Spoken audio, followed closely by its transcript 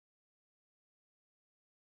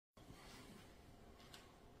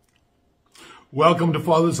Welcome to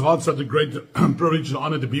Father's Heart. Such a great privilege and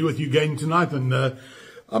honor to be with you again tonight. And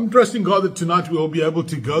I'm trusting God that tonight we'll be able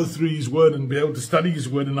to go through His Word and be able to study His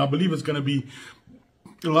Word. And I believe it's going to be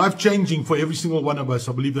life-changing for every single one of us.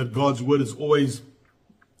 I believe that God's Word is always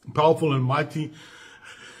powerful and mighty,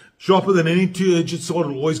 sharper than any two-edged sword.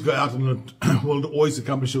 It will always go out and it will always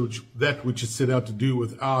accomplish that which it's set out to do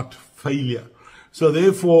without failure. So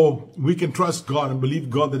therefore, we can trust God and believe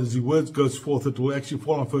God that as His Word goes forth, it will actually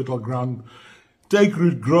fall on fertile ground, take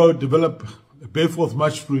root, grow, develop, bear forth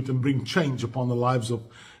much fruit, and bring change upon the lives of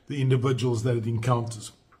the individuals that it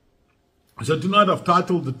encounters. So tonight I've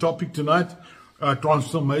titled the topic tonight,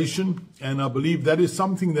 Transformation, and I believe that is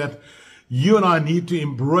something that you and I need to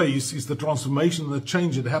embrace, is the transformation and the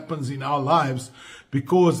change that happens in our lives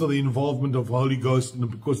because of the involvement of the Holy Ghost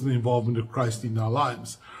and because of the involvement of Christ in our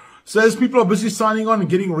lives. So as people are busy signing on and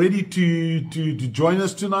getting ready to join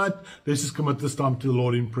us tonight, let's just commit this time to the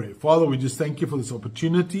Lord in prayer. Father, we just thank you for this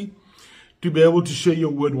opportunity to be able to share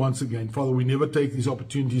your word once again. Father, we never take these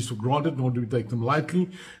opportunities for granted, nor do we take them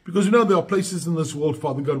lightly, because we know there are places in this world,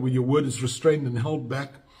 Father God, where your word is restrained and held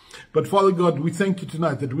back. But Father God, we thank you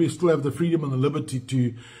tonight that we still have the freedom and the liberty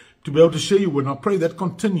to be able to share your word. And I pray that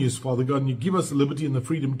continues, Father God, and you give us the liberty and the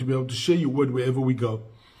freedom to be able to share your word wherever we go,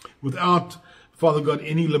 without, Father God,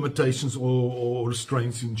 any limitations or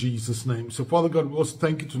restraints in Jesus' name. So, Father God, we also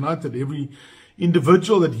thank you tonight that every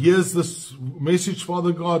individual that hears this message,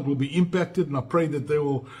 Father God, will be impacted. And I pray that they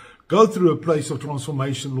will go through a place of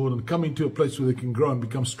transformation, Lord, and come into a place where they can grow and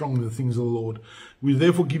become strong in the things of the Lord. We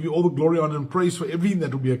therefore give you all the glory, honor, and praise for everything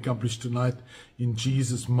that will be accomplished tonight in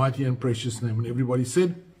Jesus' mighty and precious name. And everybody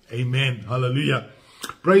said, Amen. Hallelujah.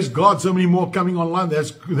 Praise God. So many more coming online.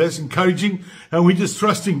 That's encouraging. And we're just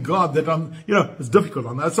trusting God that it's difficult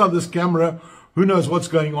on that side of this camera. Who knows what's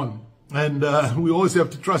going on? And we always have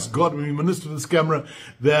to trust God when we minister to this camera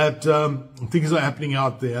that things are happening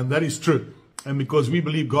out there. And that is true. And because we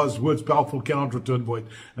believe God's word's powerful, cannot return void.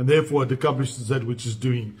 And therefore it accomplishes that which is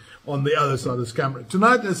doing on the other side of this camera.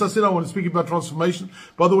 Tonight, as I said, I want to speak about transformation.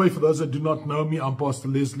 By the way, for those that do not know me, I'm Pastor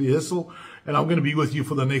Leslie Hessel. And I'm going to be with you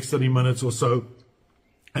for the next 30 minutes or so,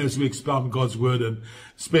 as we expound God's word and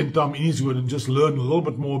spend time in His word and just learn a little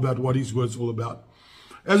bit more about what His word's all about.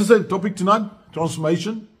 As I said, the topic tonight,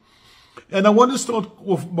 transformation. And I want to start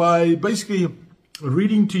off by basically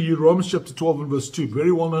reading to you Romans chapter 12 and verse 2.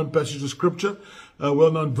 Very well-known passage of scripture, a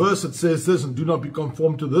well-known verse that says this: and do not be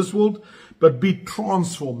conformed to this world, but be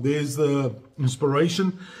transformed. There's the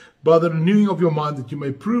inspiration, by the renewing of your mind, that you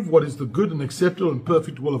may prove what is the good and acceptable and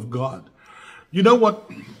perfect will of God. You know what?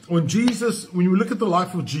 When you look at the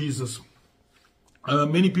life of Jesus,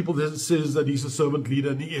 many people says that He's a servant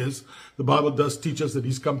leader, and He is. The Bible does teach us that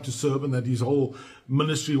He's come to serve, and that His whole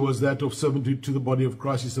ministry was that of servitude to the body of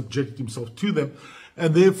Christ. He subjected Himself to them,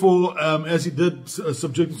 and therefore, as He did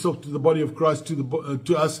subject Himself to the body of Christ,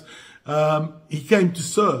 to us, He came to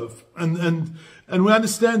serve, and we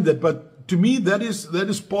understand that. But to me, that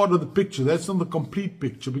is part of the picture. That's not the complete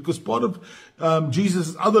picture, because part of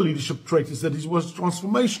Jesus' other leadership trait is that He was a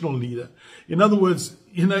transformational leader. In other words,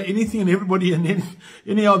 anything and everybody and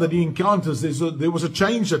anyhow that He encounters, there was a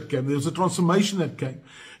change that came. There was a transformation that came.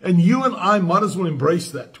 And you and I might as well embrace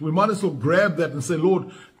that. We might as well grab that and say, Lord,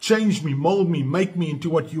 change me, mold me, make me into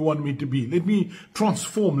what you want me to be. Let me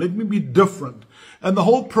transform. Let me be different. And the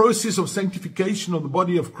whole process of sanctification of the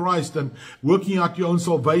body of Christ and working out your own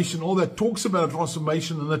salvation, all that talks about a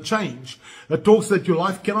transformation and a change. It talks that your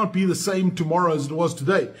life cannot be the same tomorrow as it was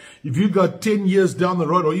today. If you go 10 years down the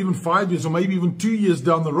road, or even 5 years, or maybe even 2 years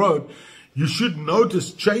down the road, you should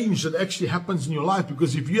notice change that actually happens in your life.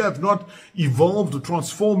 Because if you have not evolved or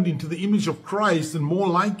transformed into the image of Christ and more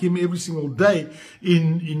like Him every single day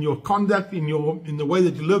in your conduct, in the way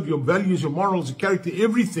that you live, your values, your morals, your character,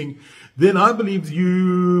 everything, then I believe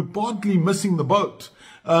you're partly missing the boat.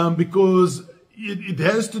 Because it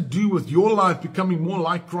has to do with your life becoming more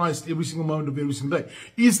like Christ every single moment of every single day.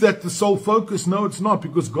 Is that the sole focus? No, it's not,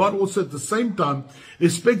 because God also at the same time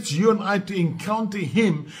expects you and I to encounter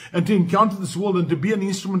Him and to encounter this world and to be an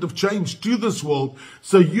instrument of change to this world.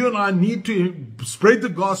 So you and I need to spread the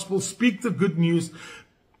gospel, speak the good news,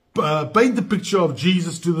 paint the picture of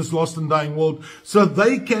Jesus to this lost and dying world, so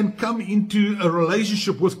they can come into a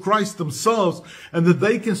relationship with Christ themselves, and that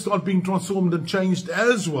they can start being transformed and changed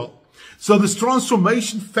as well. So this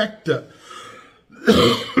transformation factor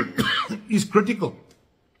is critical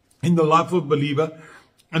in the life of a believer,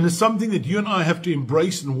 and it's something that you and I have to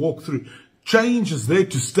embrace and walk through. Change is there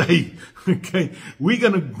to stay. Okay, we're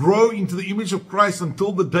going to grow into the image of Christ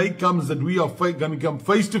until the day comes that we are going to come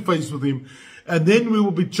face to face with Him, And then we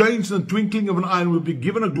will be changed in the twinkling of an eye, and we'll be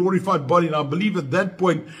given a glorified body. And I believe at that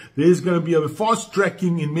point, there's going to be a fast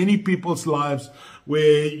tracking in many people's lives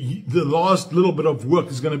where the last little bit of work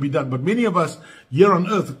is going to be done. But many of us here on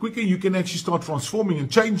earth, the quicker you can actually start transforming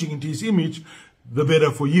and changing into his image, the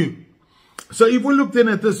better for you. So if we look then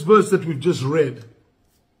at this verse that we've just read,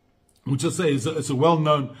 which I say is a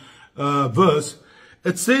well-known verse,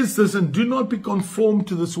 it says this, and do not be conformed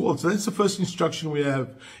to this world. So that's the first instruction we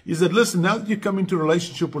have, is that, listen, now that you come into a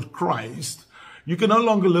relationship with Christ, you can no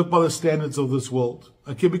longer live by the standards of this world.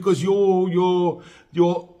 Okay, because you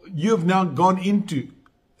have now gone into,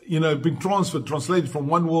 been translated from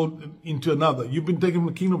one world into another. You've been taken from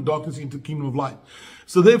the kingdom of darkness into the kingdom of light.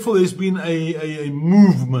 So therefore there's been a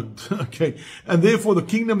movement, okay? And therefore the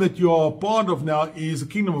kingdom that you are a part of now is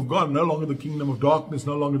the kingdom of God, no longer the kingdom of darkness,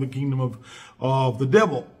 no longer the kingdom of the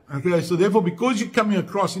devil. Okay, so therefore because you're coming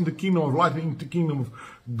across into the kingdom of light and into the kingdom of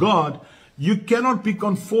God, you cannot be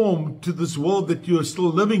conformed to this world that you are still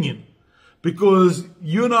living in. Because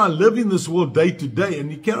you and I live in this world day to day,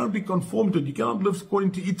 and you cannot be conformed to it. You cannot live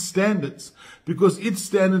according to its standards, because its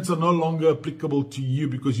standards are no longer applicable to you,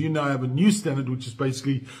 because you now have a new standard which is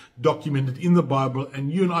basically documented in the Bible,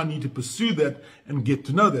 and you and I need to pursue that and get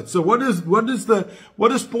to know that. So what does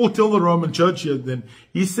Paul tell the Roman church here then?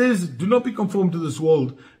 He says, do not be conformed to this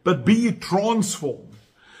world, but be ye transformed.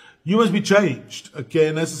 You must be changed. Okay,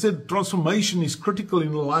 and as I said, transformation is critical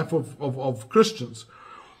in the life of Christians.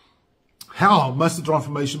 How must the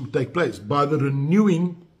transformation take place? By the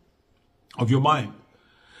renewing of your mind.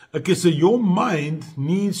 Okay, so your mind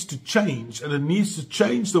needs to change, and it needs to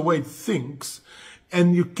change the way it thinks.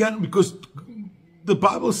 And you can't, because the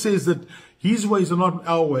Bible says that his ways are not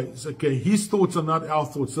our ways. Okay, his thoughts are not our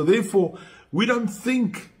thoughts. So therefore, we don't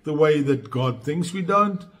think the way that God thinks. We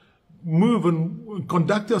don't move and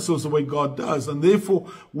conduct ourselves the way God does, and therefore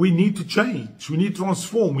we need to change. We need to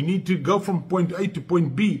transform. We need to go from point A to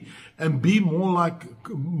point B and be more like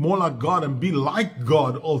God and be like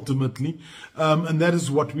God ultimately. And that is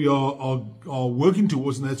what we are working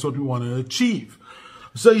towards, and that's what we want to achieve.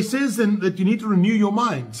 So he says then that you need to renew your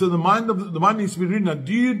mind. So the mind needs to be renewed. Now,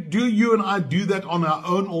 do you and I do that on our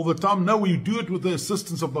own all the time? No, we do it with the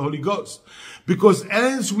assistance of the Holy Ghost, because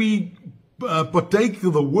as we partake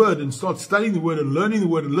of the word and start studying the word and learning the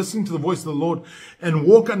word and listening to the voice of the Lord and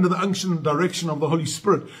walk under the unction and direction of the Holy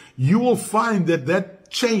Spirit, you will find that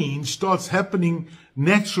change starts happening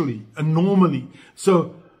naturally and normally.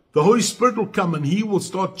 So the Holy Spirit will come and he will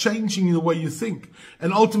start changing the way you think,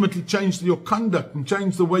 and ultimately change your conduct and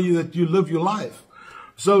change the way that you live your life.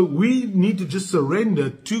 So we need to just surrender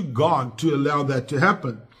to God to allow that to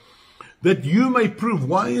happen. That you may prove.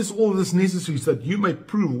 Why is all this necessary? So that you may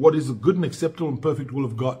prove what is the good and acceptable and perfect will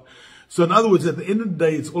of God. So in other words, at the end of the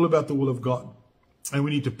day, it's all about the will of God. And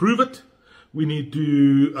we need to prove it. We need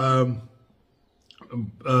to,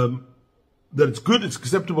 that it's good, it's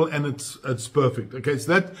acceptable, and it's perfect. Okay,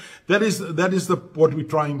 so that is what we're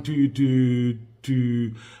trying to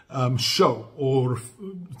show, or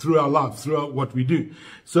through our lives, throughout what we do.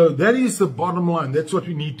 So that is the bottom line. That's what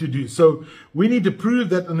we need to do. So we need to prove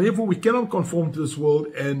that, and therefore we cannot conform to this world,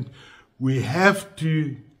 and we have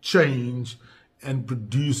to change and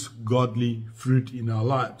produce godly fruit in our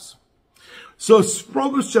lives. So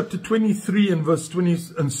Proverbs chapter 23 and verse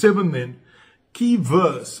 27 then, key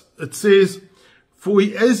verse, it says, for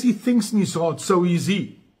as he thinks in his heart, so is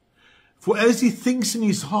he. For as he thinks in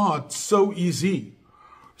his heart, so is he.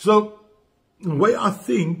 So the way I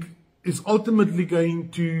think is ultimately going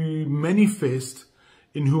to manifest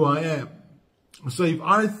in who I am. So if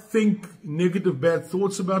I think negative, bad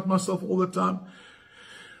thoughts about myself all the time,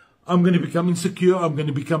 I'm going to become insecure, I'm going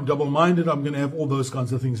to become double-minded, I'm going to have all those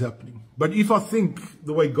kinds of things happening. But if I think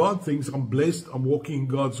the way God thinks, I'm blessed, I'm walking in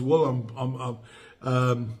God's will,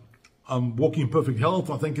 I'm walking in perfect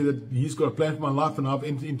health, I think that he's got a plan for my life, and I've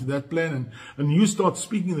entered into that plan, and you start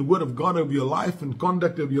speaking the word of God over your life and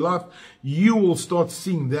conduct of your life, you will start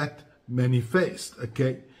seeing that manifest,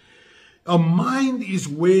 okay? Our mind is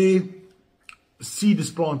where seed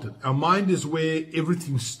is planted. Our mind is where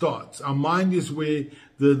everything starts. Our mind is where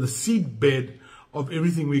the seed bed of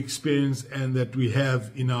everything we experience and that we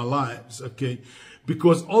have in our lives, okay?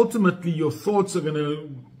 Because ultimately your thoughts are going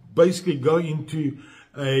to basically go into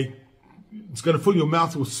it's going to fill your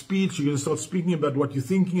mouth with speech. You're going to start speaking about what you're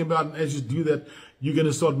thinking about, and as you do that, you're going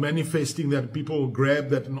to start manifesting that. People will grab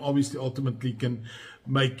that and obviously ultimately can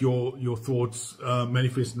make your thoughts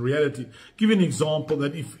manifest in reality. Give you an example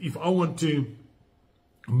that if I want to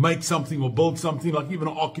make something or build something, like even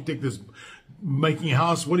an architect is making a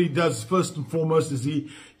house, what he does first and foremost is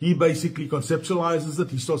he basically conceptualizes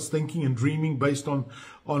it. He starts thinking and dreaming based on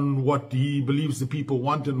what he believes the people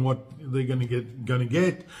want and what they're going to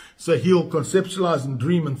get. So he'll conceptualize and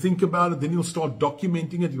dream and think about it. Then he'll start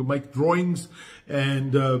documenting it. He'll make drawings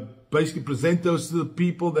and basically present those to the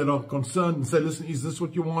people that are concerned and say, listen, is this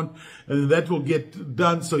what you want? And that will get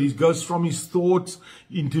done. So he goes from his thoughts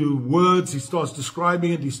into words. He starts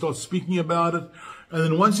describing it. He starts speaking about it. And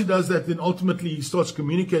then once he does that, then ultimately he starts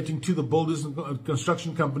communicating to the builders and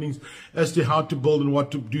construction companies as to how to build and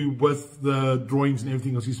what to do with the drawings and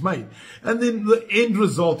everything else he's made. And then the end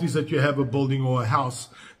result is that you have a building or a house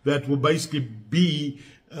that will basically be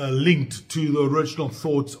linked to the original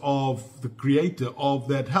thoughts of the creator of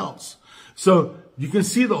that house. So you can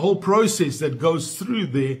see the whole process that goes through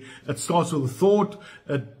there. It starts with a thought.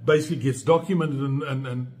 It basically gets documented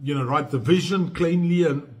and write the vision plainly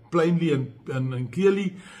and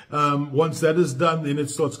clearly. Once that is done, then it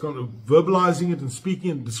starts kind of verbalizing it and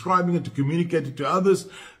speaking and describing it to communicate it to others.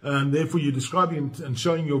 And therefore you're describing it and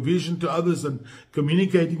showing your vision to others and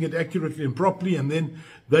communicating it accurately and properly. And then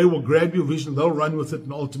they will grab your vision, they'll run with it,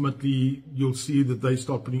 and ultimately you'll see that they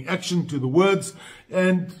start putting action to the words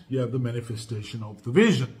and you have the manifestation of the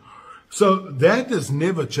vision. So that has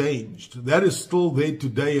never changed. That is still there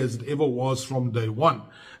today as it ever was from day one.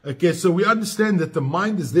 Okay, so we understand that the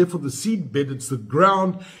mind is therefore the seed bed. It's the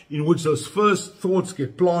ground in which those first thoughts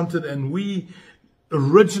get planted, and we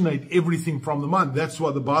originate everything from the mind. That's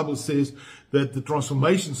why the Bible says that the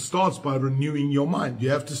transformation starts by renewing your mind. You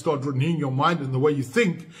have to start renewing your mind and the way you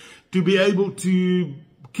think to be able to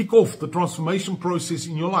kick off the transformation process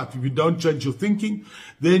in your life. If you don't change your thinking,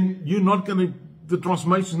 then the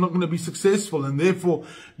transformation is not going to be successful, and therefore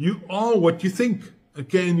you are what you think.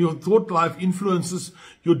 Okay, and your thought life influences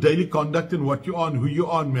your daily conduct and what you are and who you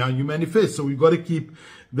are and how you manifest. So we've got to keep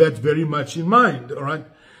that very much in mind, all right?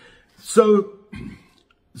 So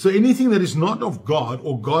anything that is not of God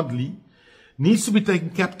or godly needs to be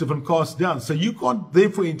taken captive and cast down. So you can't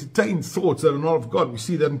therefore entertain thoughts that are not of God. We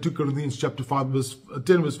see that in 2 Corinthians chapter 5, verse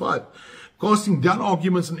 10, verse 5. Casting down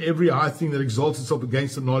arguments and every high thing that exalts itself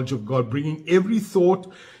against the knowledge of God, bringing every thought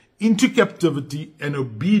into captivity and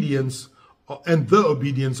obedience and the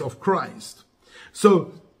obedience of Christ.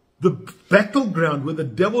 So the battleground where the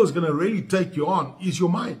devil is going to really take you on is your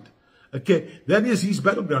mind. Okay, that is his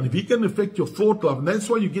battleground. If he can affect your thought life, and that's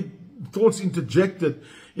why you get thoughts interjected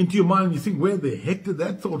into your mind and you think, where the heck did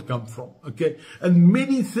that thought come from? Okay, and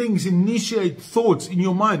many things initiate thoughts in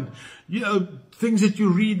your mind. Things that you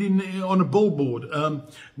read on a billboard,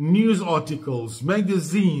 news articles,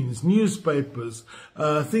 magazines, newspapers,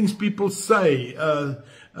 things people say,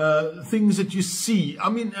 things that you see. I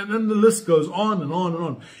mean, and then the list goes on and on and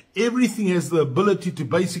on. Everything has the ability to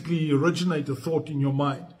basically originate a thought in your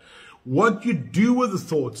mind. What you do with the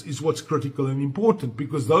thoughts is what's critical and important,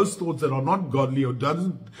 because those thoughts that are not godly or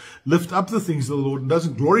doesn't lift up the things of the Lord and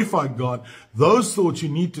doesn't glorify God, those thoughts you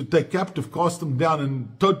need to take captive, cast them down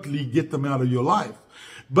and totally get them out of your life.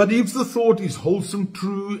 But if the thought is wholesome,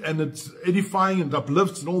 true, and it's edifying and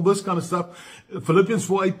uplifts and all this kind of stuff, Philippians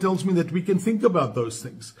 4:8 tells me that we can think about those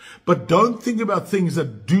things. But don't think about things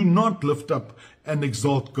that do not lift up and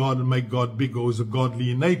exalt God and make God big or is a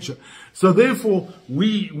godly in nature. So therefore,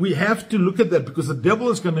 we have to look at that, because the devil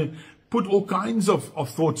is going to put all kinds of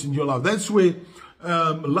thoughts in your life. That's where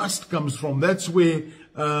lust comes from. That's where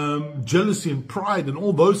jealousy and pride and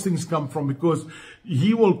all those things come from, because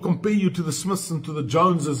he will compare you to the Smiths and to the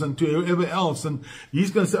Joneses and to whoever else, and he's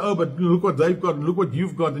going to say, oh, but look what they've got and look what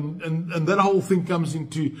you've got, and that whole thing comes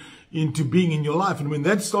into being in your life. And when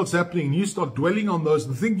that starts happening and you start dwelling on those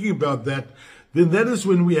and thinking about that, then that is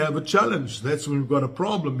when we have a challenge. That's when we've got a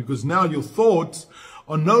problem, because now your thoughts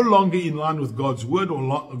are no longer in line with God's word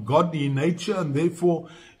or godly in nature, and therefore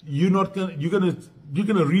you're going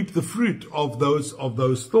to reap the fruit of those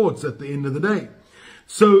thoughts at the end of the day.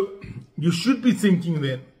 So you should be thinking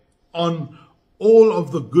then on all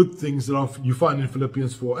of the good things that you find in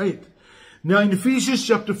Philippians 4:8. Now in Ephesians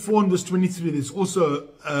chapter 4 and verse 23, there's also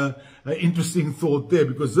an interesting thought there,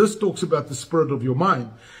 because this talks about the spirit of your mind.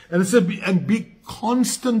 And it said, and be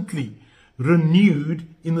constantly renewed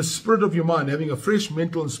in the spirit of your mind, having a fresh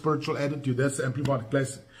mental and spiritual attitude. That's the Amplified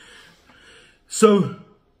Classic. So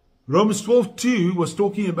Romans 12:2 was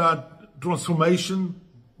talking about transformation.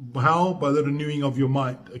 How? By the renewing of your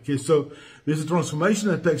mind. Okay, so there's a transformation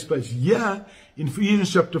that takes place. Yeah, in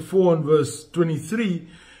Ephesians chapter 4 and verse 23,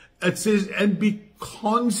 it says, and be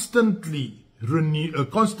constantly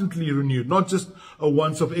renewed, not just a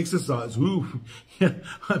once-off exercise. Yeah,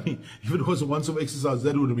 I mean, if it was a once-off exercise,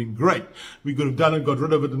 that would have been great. We could have done it, got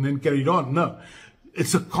rid of it, and then carried on. No.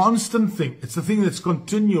 It's a constant thing. It's a thing that's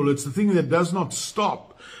continual. It's a thing that does not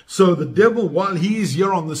stop. So the devil, while he is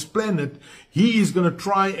here on this planet, he is going to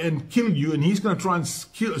try and kill you, and he's going to try and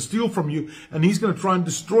steal from you, and he's going to try and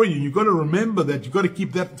destroy you. You've got to remember that. You've got to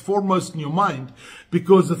keep that foremost in your mind,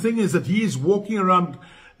 because the thing is that he is walking around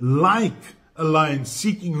like a lion,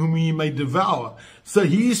 seeking whom he may devour. So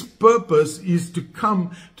his purpose is to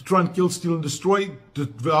come to try and kill, steal, and destroy, to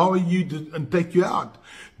devour you and take you out.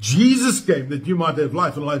 Jesus came that you might have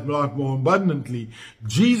life and life more abundantly.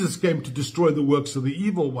 Jesus came to destroy the works of the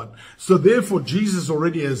evil one. So therefore, Jesus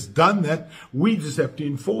already has done that. We just have to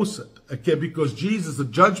enforce it. Okay, because Jesus, the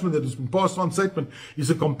judgment that has been passed on Satan, is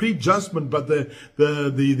a complete judgment, but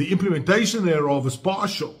the implementation thereof is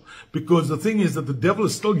partial. Because the thing is that the devil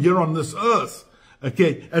is still here on this earth.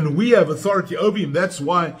 Okay, and we have authority over him. That's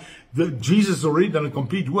why Jesus has already done a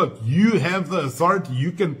complete work. You have the authority.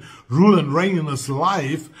 You can rule and reign in this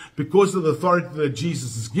life because of the authority that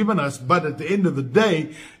Jesus has given us. But at the end of the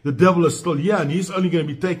day, the devil is still here, and he's only going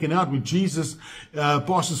to be taken out when Jesus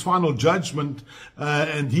passes final judgment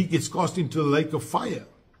and he gets cast into the lake of fire.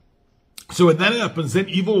 So when that happens, then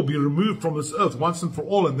evil will be removed from this earth once and for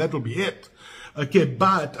all, and that will be it. Okay,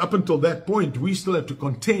 but up until that point, we still have to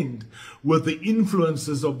contend with the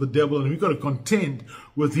influences of the devil, and we've got to contend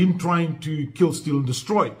with him trying to kill, steal, and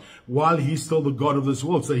destroy while he's still the God of this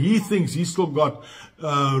world. So he thinks he's still got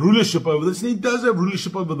rulership over this, and he does have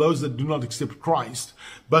rulership over those that do not accept Christ.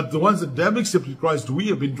 But the ones that have accepted Christ, we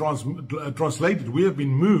have been translated, we have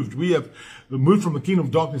been moved. We have moved from the kingdom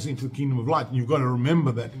of darkness into the kingdom of light. And you've got to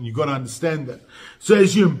remember that, and you've got to understand that. So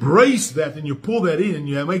as you embrace that and you pull that in and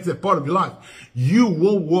you make that part of your life, you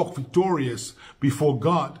will walk victorious before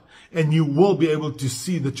God. And you will be able to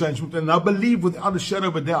see the change. And I believe without a shadow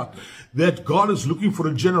of a doubt that God is looking for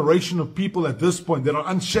a generation of people at this point that are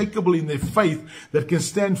unshakable in their faith, that can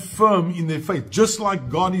stand firm in their faith, just like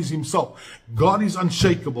God is himself. God is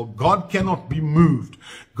unshakable. God cannot be moved.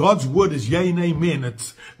 God's word is yea and amen.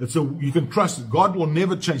 You can trust it. God will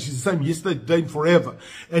never change. He's the same yesterday, today, and forever.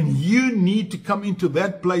 And you need to come into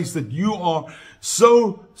that place that you are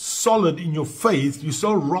so solid in your faith, you're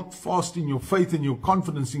so rock fast in your faith and your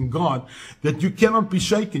confidence in God that you cannot be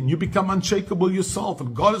shaken. You become unshakable yourself.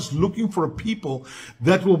 And God is looking for a people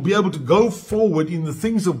that will be able to go forward in the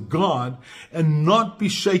things of God and not be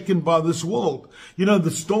shaken by this world. You know, the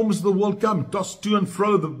storms of the world come, tossed to and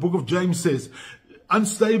fro, the book of James says,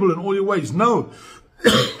 unstable in all your ways. No.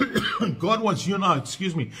 God wants you and I,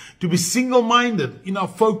 to be single-minded in our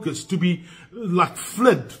focus, to be like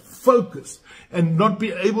flint, focused, and not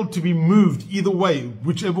be able to be moved either way,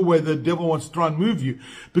 whichever way the devil wants to try and move you.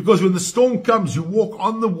 Because when the storm comes, you walk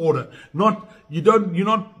on the water, you're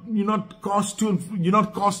not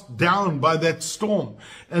cast down by that storm.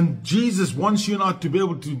 And Jesus wants you and I to be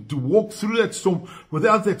able to walk through that storm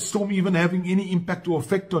without that storm even having any impact or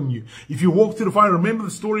effect on you. If you walk through the fire, remember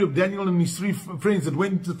the story of Daniel and his 3 friends that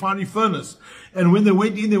went into the fiery furnace. And when they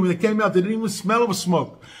went in there, when they came out, they didn't even smell of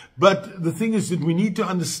smoke. But the thing is that we need to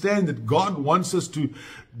understand that God wants us to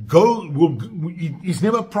go. He's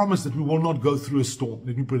never promised that we will not go through a storm.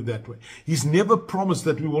 Let me put it that way. He's never promised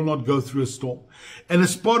that we will not go through a storm. And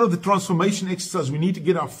as part of the transformation exercise, we need to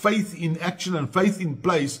get our faith in action and faith in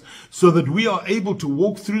place so that we are able to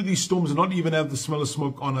walk through these storms and not even have the smell of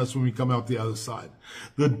smoke on us when we come out the other side.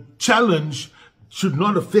 The challenge should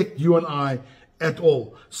not affect you and I at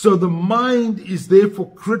all. So the mind is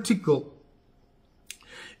therefore critical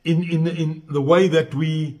in the way that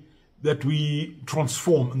we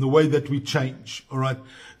transform, in the way that we change. All right.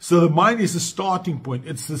 So the mind is the starting point.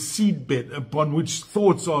 It's the seedbed upon which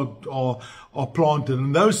thoughts are planted,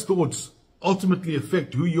 and those thoughts ultimately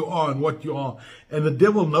affect who you are and what you are. And the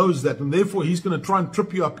devil knows that, and therefore he's going to try and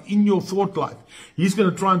trip you up in your thought life. He's going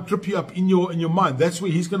to try and trip you up in your mind. That's where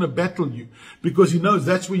he's going to battle you, because he knows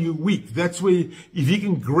that's where you're weak. That's where, if he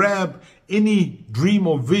can grab any dream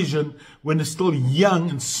or vision when it's still young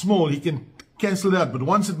and small, he can cancel it out. But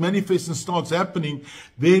once it manifests and starts happening,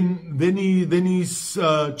 then his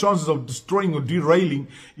chances of destroying or derailing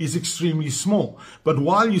is extremely small. But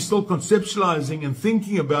while you're still conceptualizing and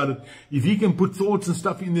thinking about it, if he can put thoughts and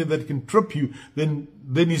stuff in there that can trip you, then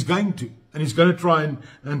he's going to. And he's going to try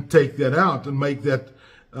and take that out and make that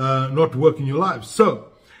not work in your life. So,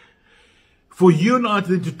 for you and I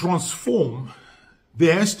to transform,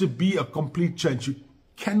 there has to be a complete change. You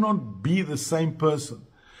cannot be the same person.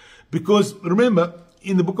 Because remember,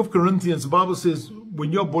 in the book of Corinthians, the Bible says,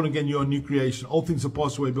 when you're born again, you're a new creation. All things are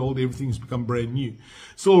passed away, behold, everything has become brand new.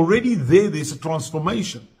 So already there's a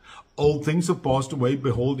transformation. Old things have passed away.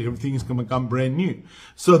 Behold, everything is going to become brand new.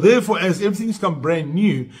 So therefore, as everything's come brand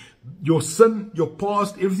new, your sin, your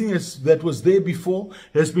past, everything that was there before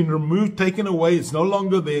has been removed, taken away. It's no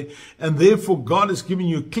longer there. And therefore, God has given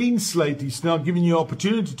you a clean slate. He's now giving you an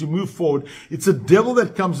opportunity to move forward. It's a devil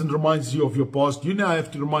that comes and reminds you of your past. You now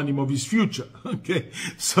have to remind him of his future. Okay.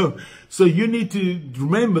 So you need to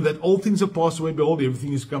remember that all things have passed away. Behold,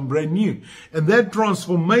 everything has come brand new. And that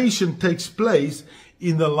transformation takes place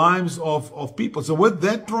in the lives of people. So with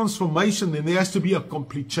that transformation, then there has to be a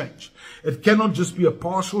complete change. It cannot just be a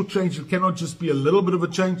partial change. It cannot just be a little bit of a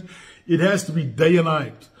change. It has to be day and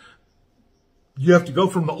night. You have to go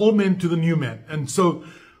from the old man to the new man. And so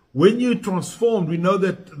when you're transformed, we know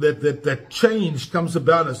that change comes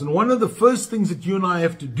about us. And one of the first things that you and I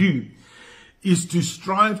have to do is to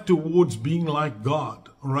strive towards being like God.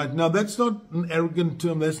 All right. Now, that's not an arrogant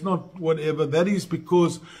term. That's not whatever. That is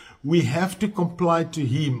because we have to comply to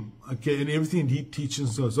him, okay, and everything he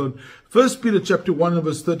teaches us. So 1 Peter chapter 1 and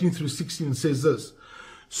verse 13 through 16 says this.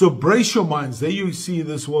 So brace your minds. There you see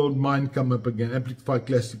this word mind come up again, Amplified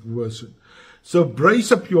Classic version. So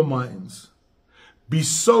brace up your minds. Be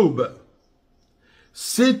sober.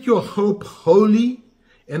 Set your hope wholly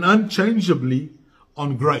and unchangeably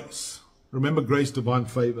on grace. Remember grace, divine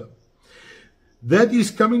favor. That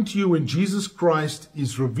is coming to you when Jesus Christ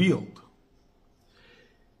is revealed.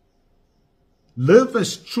 Live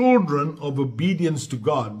as children of obedience to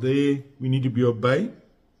God. There we need to be obeyed.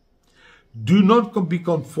 Do not be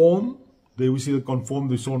conformed. There we see the conformed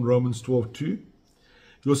we saw in Romans 12:2.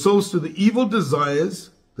 Yourselves to the evil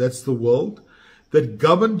desires, that's the world, that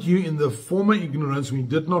governed you in the former ignorance when you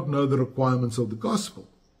did not know the requirements of the gospel.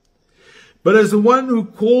 But as the one who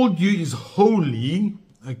called you is holy,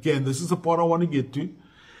 again, this is the part I want to get to.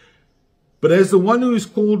 But as the one who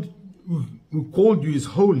called you is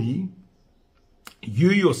holy,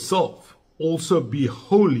 you yourself also be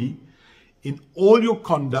holy in all your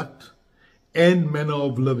conduct and manner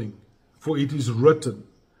of living. For it is written,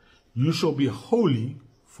 you shall be holy,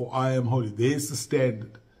 for I am holy. There's the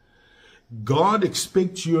standard. God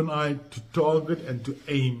expects you and I to target and to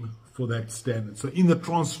aim for that standard. So in the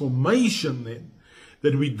transformation then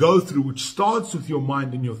that we go through, which starts with your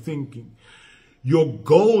mind and your thinking, your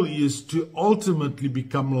goal is to ultimately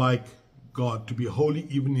become like God, to be holy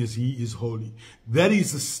even as he is holy. That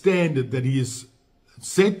is the standard that he has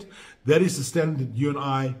set. That is the standard that you and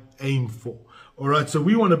I aim for. All right, so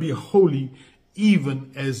we want to be holy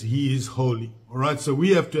even as he is holy. All right, so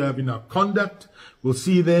we have to have in our conduct, we'll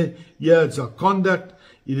see there, yeah, it's our conduct.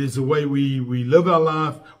 It is the way we live our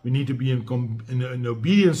life. We need to be in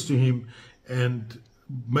obedience to him and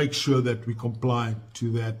make sure that we comply to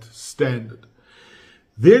that standard.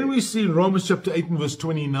 Then we see in Romans chapter 8 and verse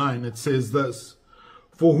 29, it says this,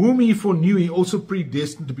 for whom he foreknew, he also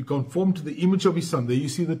predestined to be conformed to the image of his son. There you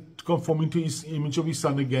see the conforming to his image of his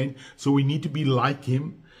son again. So we need to be like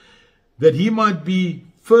him, that he might be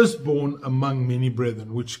firstborn among many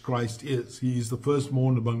brethren, which Christ is. He is the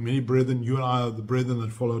firstborn among many brethren. You and I are the brethren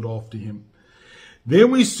that followed after him.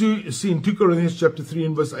 Then we see in 2 Corinthians chapter 3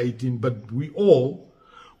 and verse 18, but we all,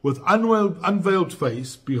 with unveiled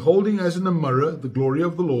face, beholding as in a mirror the glory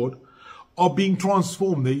of the Lord, are being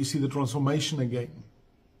transformed. There you see the transformation again.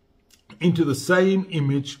 Into the same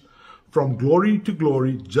image from glory to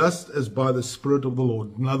glory, just as by the Spirit of the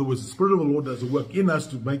Lord. In other words, the Spirit of the Lord does a work in us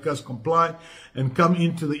to make us comply and come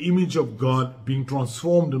into the image of God, being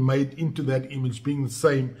transformed and made into that image, being the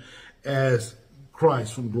same as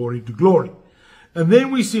Christ from glory to glory. And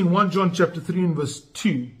then we see in 1 John chapter 3 and verse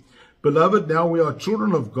 2, beloved, now we are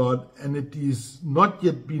children of God, and it is not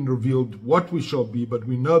yet been revealed what we shall be, but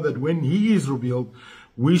we know that when he is revealed,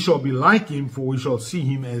 we shall be like him, for we shall see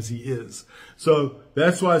him as he is. So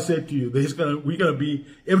that's why I said to you,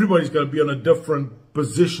 everybody's going to be on a different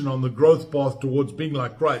position on the growth path towards being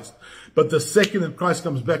like Christ. But the second that Christ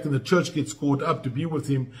comes back and the church gets caught up to be with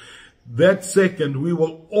him, that second we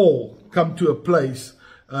will all come to a place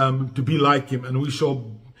to be like him, and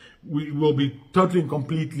we will be totally and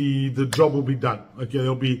completely, the job will be done. Okay,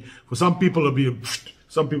 there'll be, for some people it'll be,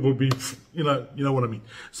 some people will be, you know what I mean.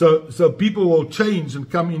 So people will change and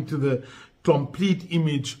come into the complete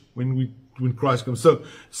image when Christ comes. So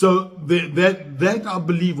that I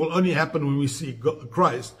believe will only happen when we see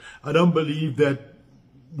Christ. I don't believe that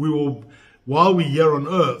we will, while we're here on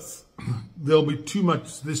earth,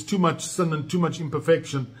 there's too much sin and too much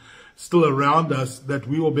imperfection still around us that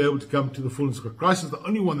we will be able to come to the fullness of Christ. Is the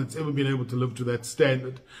only one that's ever been able to live to that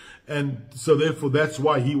standard. And so therefore that's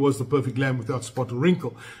why he was the perfect lamb without spot or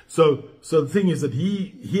wrinkle. So the thing is that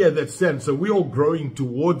he had that standard. So we're all growing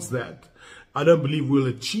towards that. I don't believe we'll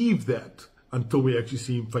achieve that until we actually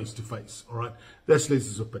see him face to face. All right. That's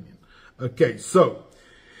Leslie's opinion. Okay. So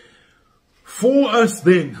for us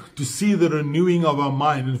then to see the renewing of our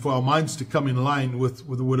mind and for our minds to come in line with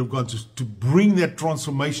the Word of God, to bring that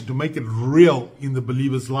transformation, to make it real in the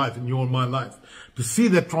believer's life, in your and my life, to see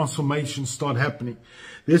that transformation start happening,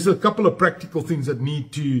 there's a couple of practical things that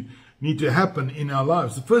need to happen in our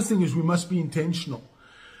lives. The first thing is we must be intentional.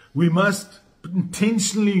 We must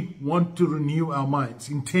intentionally want to renew our minds,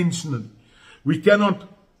 intentionally. We cannot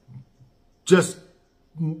just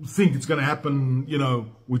think it's going to happen,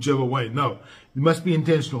 whichever way. No, you must be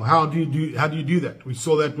intentional. How do you do that? We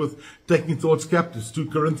saw that with taking thoughts captives.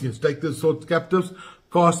 2 Corinthians, take those thoughts captives,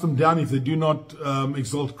 cast them down if they do not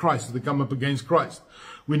exalt Christ, if they come up against Christ.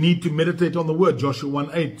 We need to meditate on the word, Joshua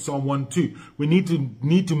 1:8, Psalm 1:2. We need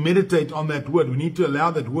to meditate on that word. We need to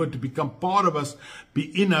allow that word to become part of us, be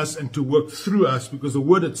in us, and to work through us, because the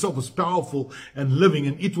word itself is powerful and living,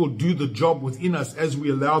 and it will do the job within us as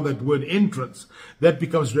we allow that word entrance. That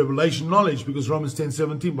becomes revelation knowledge, because Romans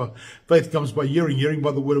 10:17, by faith comes by hearing, hearing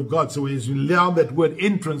by the word of God. So as we allow that word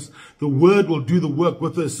entrance, the word will do the work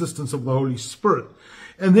with the assistance of the Holy Spirit.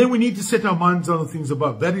 And then we need to set our minds on the things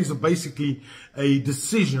above. That is basically a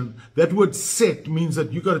decision. That word set means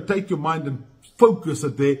that you've got to take your mind and focus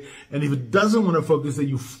it there. And if it doesn't want to focus there,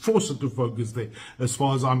 you force it to focus there, as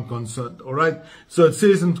far as I'm concerned. All right. So it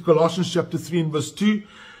says in Colossians chapter 3 and verse 2,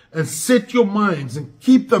 and set your minds and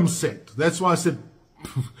keep them set. That's why I said,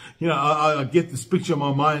 I get this picture in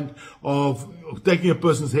my mind of taking a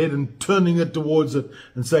person's head and turning it towards it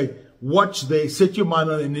and say, watch there, set your mind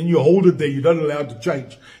on it, and then you hold it there. You don't allow it to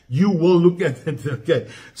change. You will look at it. Okay.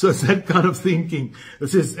 So it's that kind of thinking. It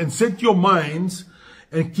says, and set your minds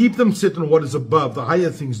and keep them set on what is above, the higher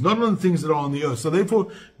things, not on the things that are on the earth. So therefore,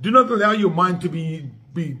 do not allow your mind to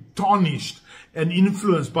be tarnished and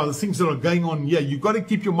influenced by the things that are going on here. You've got to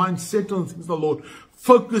keep your mind set on the things of the Lord.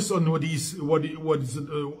 Focus on what is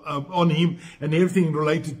on him and everything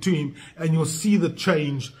related to him, and you'll see the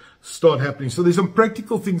change start happening. So there's some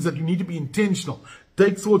practical things that you need to be intentional.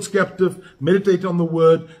 Take thoughts captive, meditate on the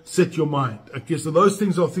word, set your mind. Okay, so those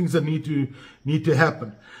things are things that need to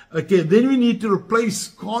happen. Okay, then we need to replace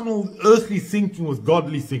carnal, earthly thinking with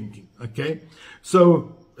godly thinking. Okay,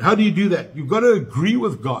 so how do you do that? You've got to agree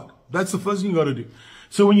with God. That's the first thing you've got to do.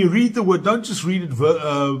 So when you read the word, don't just read it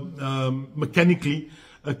mechanically.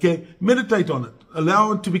 Okay, meditate on it.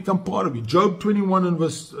 Allow it to become part of you. Job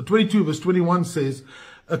 22 verse 21 says,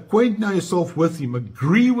 acquaint now yourself with him,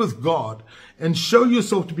 agree with God, and show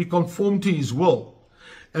yourself to be conformed to his will,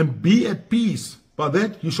 and be at peace. By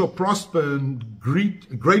that you shall prosper, and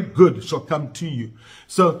great good shall come to you.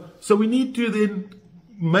 So we need to then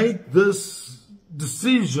make this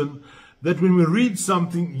decision that when we read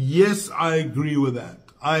something, yes, I agree with that.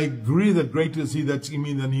 I agree that greater is he that's in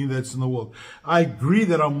me than he that's in the world. I agree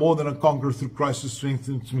that I'm more than a conqueror through Christ who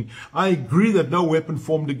strengthens me. I agree that no weapon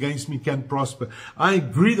formed against me can prosper. I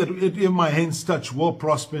agree that if my hands touch will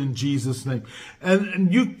prosper in Jesus' name.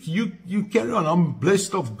 And you carry on. I'm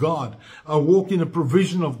blessed of God. I walk in a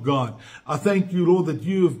provision of God. I thank you, Lord, that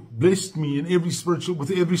you have blessed me in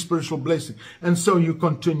with every spiritual blessing. And so you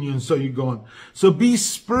continue, and so you go on. So be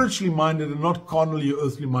spiritually minded and not carnally or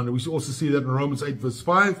earthly minded. We also see that in Romans 8 verse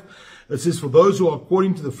 5. It says, for those who are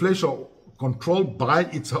according to the flesh are controlled by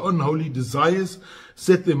its own holy desires,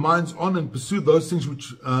 set their minds on and pursue those things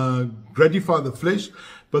which gratify the flesh.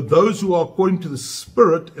 But those who are according to the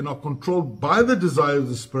Spirit and are controlled by the desire of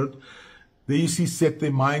the Spirit, there you see, set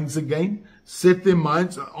their minds again. Set their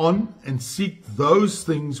minds on and seek those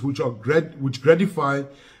things which gratify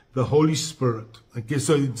the Holy Spirit. Okay,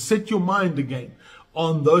 so set your mind again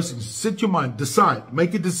on those things. Set your mind, decide,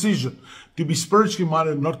 make a decision to be spiritually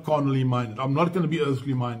minded, not carnally minded. I'm not going to be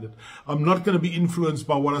earthly minded. I'm not going to be influenced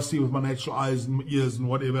by what I see with my natural eyes and ears and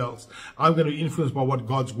whatever else. I'm going to be influenced by what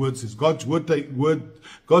God's word says. God's word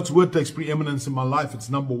takes preeminence in my life. It's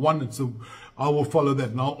number one. I will follow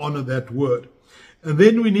that and I'll honor that word. And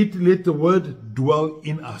then we need to let the word dwell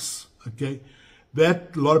in us. Okay,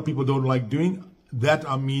 that a lot of people don't like doing. That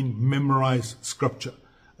I mean memorize scripture.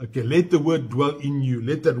 Okay, let the word dwell in you.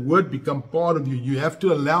 Let that word become part of you. You have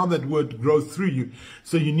to allow that word to grow through you.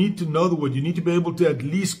 So you need to know the word. You need to be able to at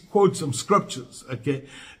least quote some scriptures. Okay,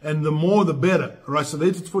 and the more the better. All right, so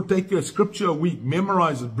let's take a scripture a week,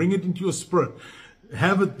 memorize it, bring it into your spirit,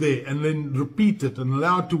 have it there, and then repeat it and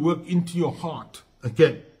allow it to work into your heart.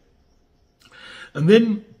 Okay, and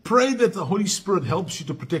then pray that the Holy Spirit helps you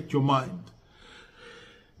to protect your mind,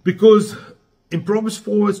 because in Proverbs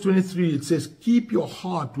 4 verse 23, it says, keep your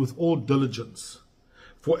heart with all diligence,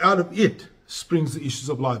 for out of it springs the issues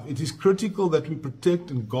of life. It is critical that we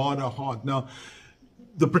protect and guard our heart. Now,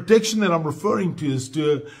 the protection that I'm referring to is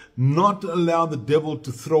to not allow the devil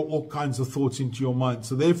to throw all kinds of thoughts into your mind.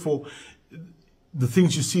 So therefore, the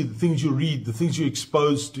things you see, the things you read, the things you're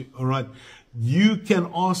exposed to, all right, you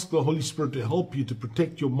can ask the Holy Spirit to help you to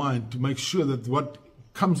protect your mind, to make sure that what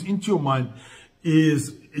comes into your mind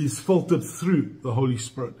is filtered through the Holy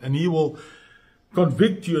Spirit. And He will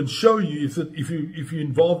convict you and show you if you're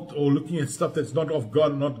involved or looking at stuff that's not of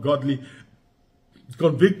God, not godly,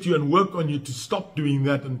 convict you and work on you to stop doing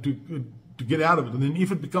that and to get out of it. And then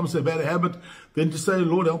if it becomes a bad habit, then to say,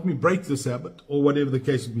 Lord, help me break this habit, or whatever the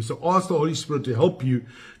case would be. So ask the Holy Spirit to help you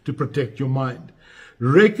to protect your mind.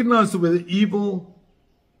 Recognize where the evil,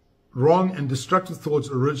 wrong, and destructive thoughts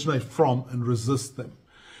originate from and resist them.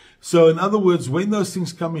 So in other words, when those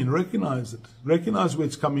things come in, recognize it. Recognize where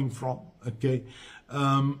it's coming from. Okay.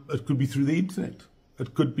 It could be through the internet.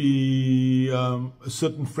 It could be a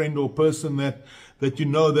certain friend or person that you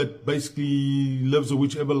know that basically lives a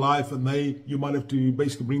whichever life, and you might have to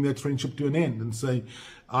basically bring that friendship to an end and say,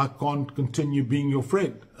 I can't continue being your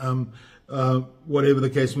friend. Whatever the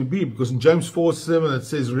case may be, because in James 4:7 it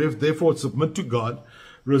says, therefore submit to God,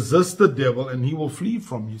 resist the devil, and he will flee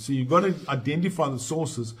from you. So you've got to identify the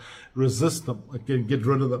sources, resist them, okay, get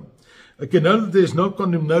rid of them. Okay, know that there's no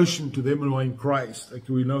condemnation to them who are in Christ.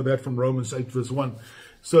 Okay, we know that from Romans 8 verse 1.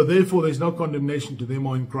 So therefore there's no condemnation to them who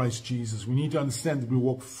are in Christ Jesus. We need to understand that we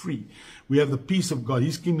walk free. We have the peace of God.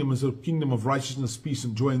 His kingdom is a kingdom of righteousness, peace,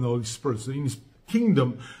 and joy in the Holy Spirit. So in His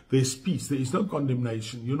kingdom, there's peace. There is no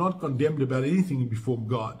condemnation. You're not condemned about anything before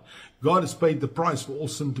God. God has paid the price for all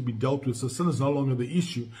sin to be dealt with. So sin is no longer the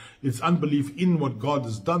issue. It's unbelief in what God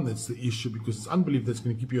has done that's the issue, because it's unbelief that's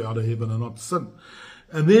going to keep you out of heaven and not sin.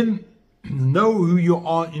 And then know who you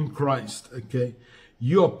are in Christ. Okay,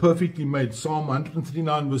 you are perfectly made. Psalm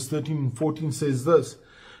 139 verse 13 and 14 says this: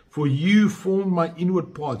 for you formed my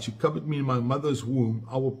inward parts, you covered me in my mother's womb.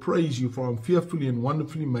 I will praise you, for I am fearfully and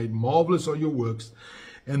wonderfully made. Marvelous are your works,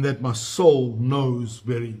 and that my soul knows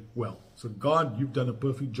very well. So God, you've done a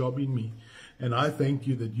perfect job in me, and I thank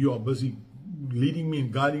you that you are busy leading me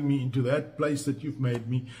and guiding me into that place that you've made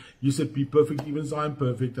me. You said, be perfect even as I am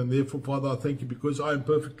perfect. And therefore, Father, I thank you, because I am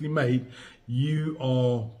perfectly made, you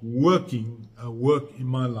are working a work in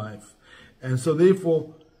my life. And so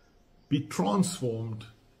therefore, be transformed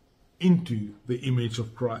into the image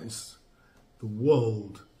of Christ. The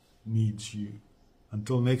world needs you.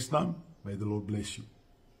 Until next time, may the Lord bless you.